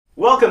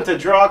Welcome to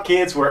Draw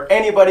Kids, where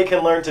anybody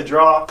can learn to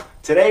draw.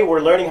 Today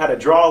we're learning how to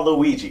draw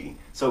Luigi.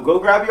 So go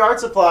grab your art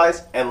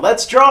supplies and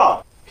let's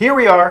draw! Here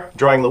we are,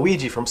 drawing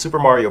Luigi from Super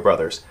Mario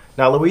Brothers.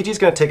 Now Luigi's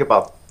going to take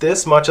about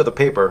this much of the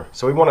paper,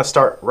 so we want to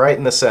start right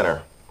in the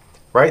center.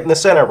 Right in the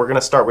center, we're going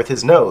to start with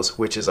his nose,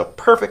 which is a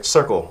perfect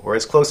circle, or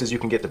as close as you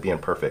can get to being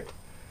perfect.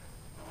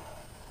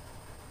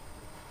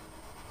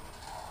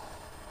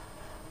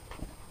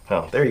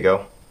 Oh, there you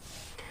go.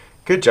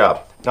 Good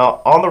job.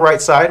 Now on the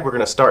right side, we're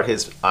going to start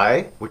his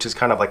eye, which is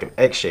kind of like an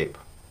egg shape.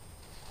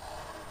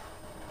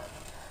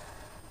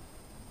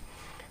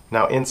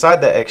 Now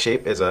inside that egg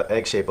shape is an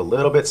egg shape a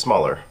little bit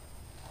smaller.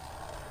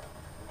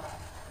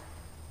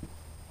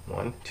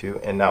 1,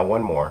 2, and now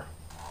one more.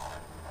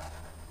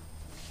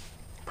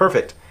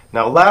 Perfect.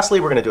 Now lastly,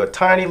 we're going to do a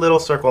tiny little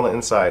circle on the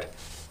inside.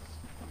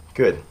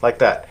 Good, like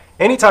that.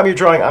 Anytime you're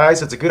drawing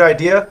eyes, it's a good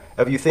idea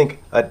if you think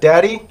a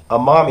daddy, a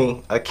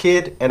mommy, a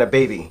kid, and a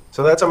baby.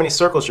 So that's how many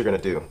circles you're going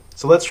to do.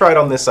 So let's try it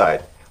on this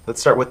side. Let's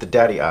start with the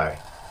daddy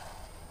eye.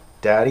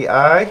 Daddy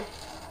eye.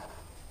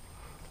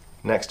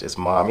 Next is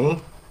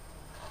mommy.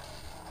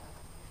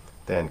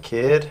 Then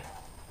kid.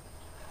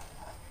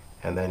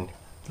 And then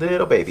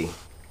little baby.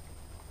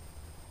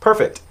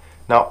 Perfect.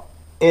 Now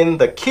in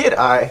the kid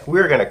eye,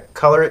 we're going to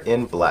color it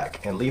in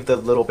black and leave the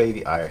little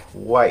baby eye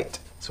white.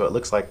 So it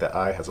looks like the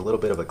eye has a little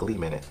bit of a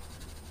gleam in it.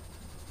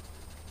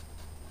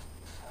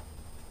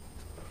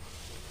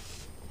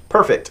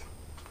 Perfect.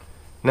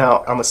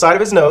 Now on the side of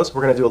his nose,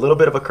 we're going to do a little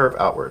bit of a curve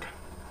outward.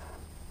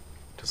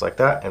 Just like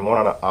that, and one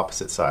on the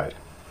opposite side.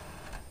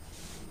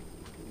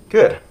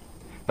 Good.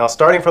 Now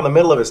starting from the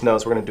middle of his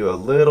nose, we're going to do a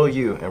little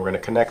U, and we're going to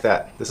connect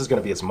that. This is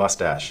going to be his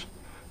mustache.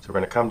 So we're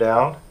going to come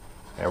down,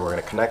 and we're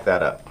going to connect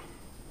that up.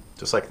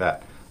 Just like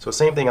that. So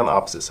same thing on the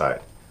opposite side.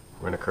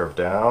 We're going to curve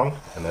down,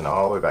 and then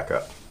all the way back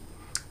up.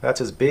 That's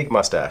his big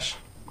mustache.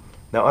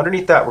 Now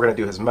underneath that, we're going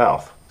to do his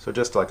mouth. So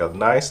just like a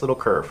nice little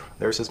curve.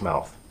 There's his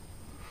mouth.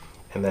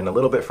 And then a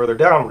little bit further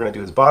down, we're going to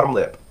do his bottom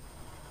lip.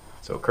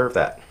 So curve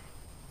that.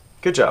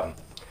 Good job.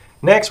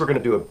 Next, we're going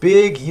to do a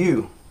big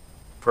U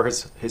for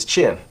his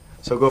chin.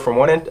 So go from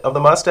one end of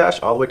the mustache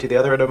all the way to the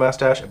other end of the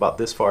mustache, about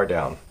this far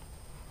down.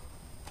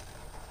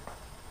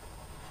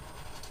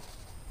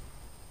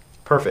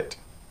 Perfect.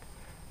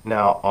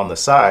 Now on the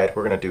side,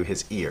 we're going to do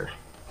his ear.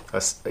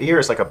 An ear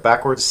is like a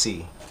backwards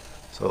C.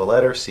 So the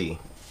letter C,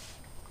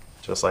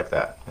 just like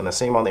that. And the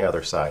same on the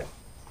other side.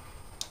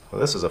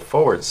 Well, this is a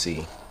forward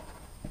C.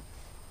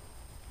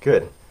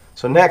 Good.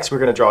 So next we're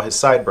going to draw his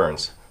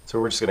sideburns.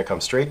 So we're just going to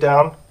come straight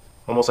down,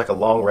 almost like a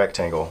long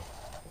rectangle.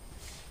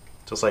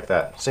 Just like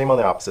that. Same on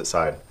the opposite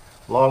side.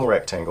 Long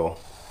rectangle.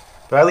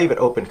 But I leave it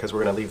open because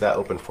we're going to leave that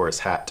open for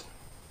his hat.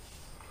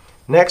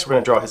 Next we're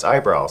going to draw his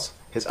eyebrows.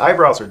 His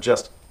eyebrows are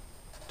just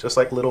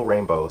like little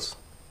rainbows.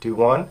 Do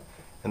one,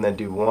 and then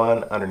do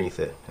one underneath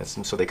it, and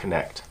so they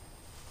connect.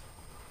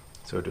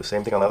 So do the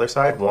same thing on the other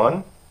side.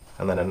 One,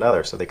 and then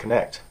another, so they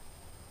connect.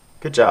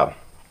 Good job.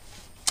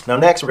 Now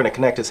next we're going to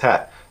connect his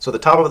hat. So the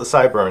top of the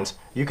sideburns,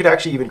 you could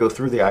actually even go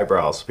through the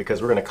eyebrows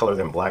because we're going to color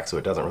them black, so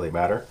it doesn't really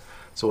matter.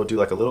 So we'll do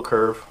like a little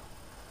curve.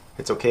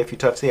 It's okay if you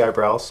touch the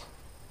eyebrows.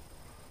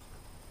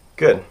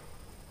 Good.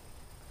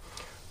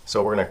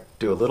 So we're going to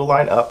do a little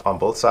line up on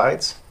both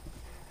sides,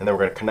 and then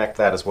we're going to connect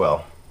that as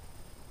well.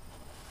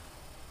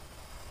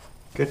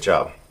 Good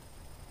job.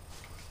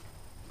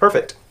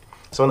 Perfect.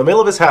 So in the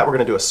middle of his hat, we're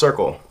going to do a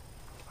circle.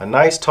 A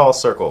nice tall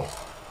circle.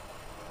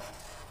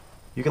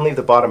 You can leave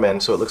the bottom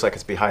end so it looks like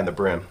it's behind the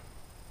brim.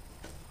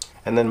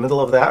 And then in the middle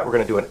of that, we're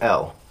going to do an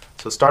L.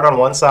 So start on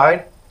one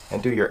side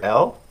and do your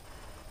L.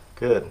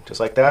 Good, just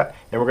like that.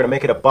 And we're going to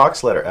make it a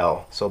box letter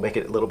L. So make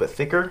it a little bit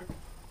thicker,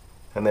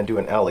 and then do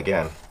an L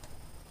again.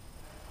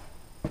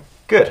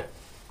 Good.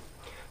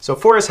 So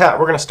for his hat,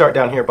 we're going to start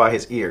down here by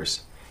his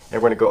ears.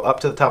 And we're going to go up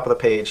to the top of the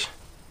page,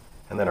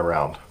 and then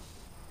around.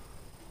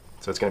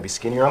 So it's going to be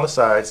skinnier on the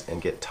sides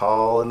and get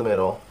tall in the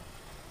middle,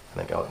 and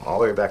then go all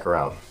the way back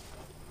around.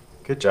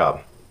 Good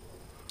job.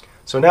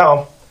 So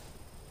now,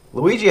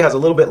 Luigi has a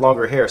little bit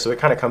longer hair, so it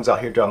kind of comes out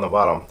here down the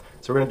bottom.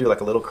 So we're going to do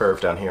like a little curve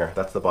down here.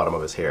 That's the bottom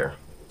of his hair.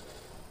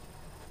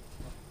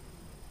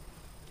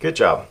 Good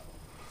job.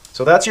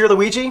 So that's your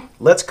Luigi.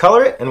 Let's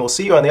color it, and we'll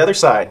see you on the other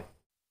side.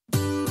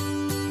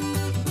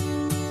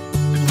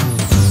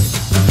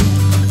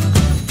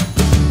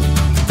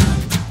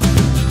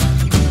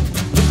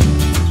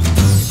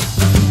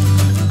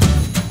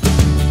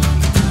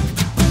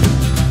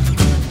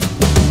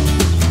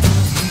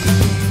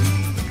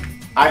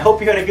 I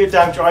hope you had a good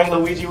time drawing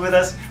Luigi with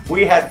us.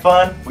 We had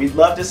fun. We'd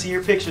love to see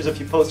your pictures if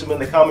you post them in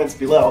the comments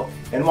below.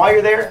 And while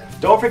you're there,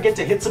 don't forget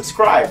to hit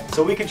subscribe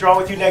so we can draw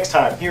with you next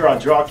time here on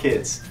Draw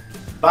Kids.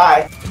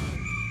 Bye!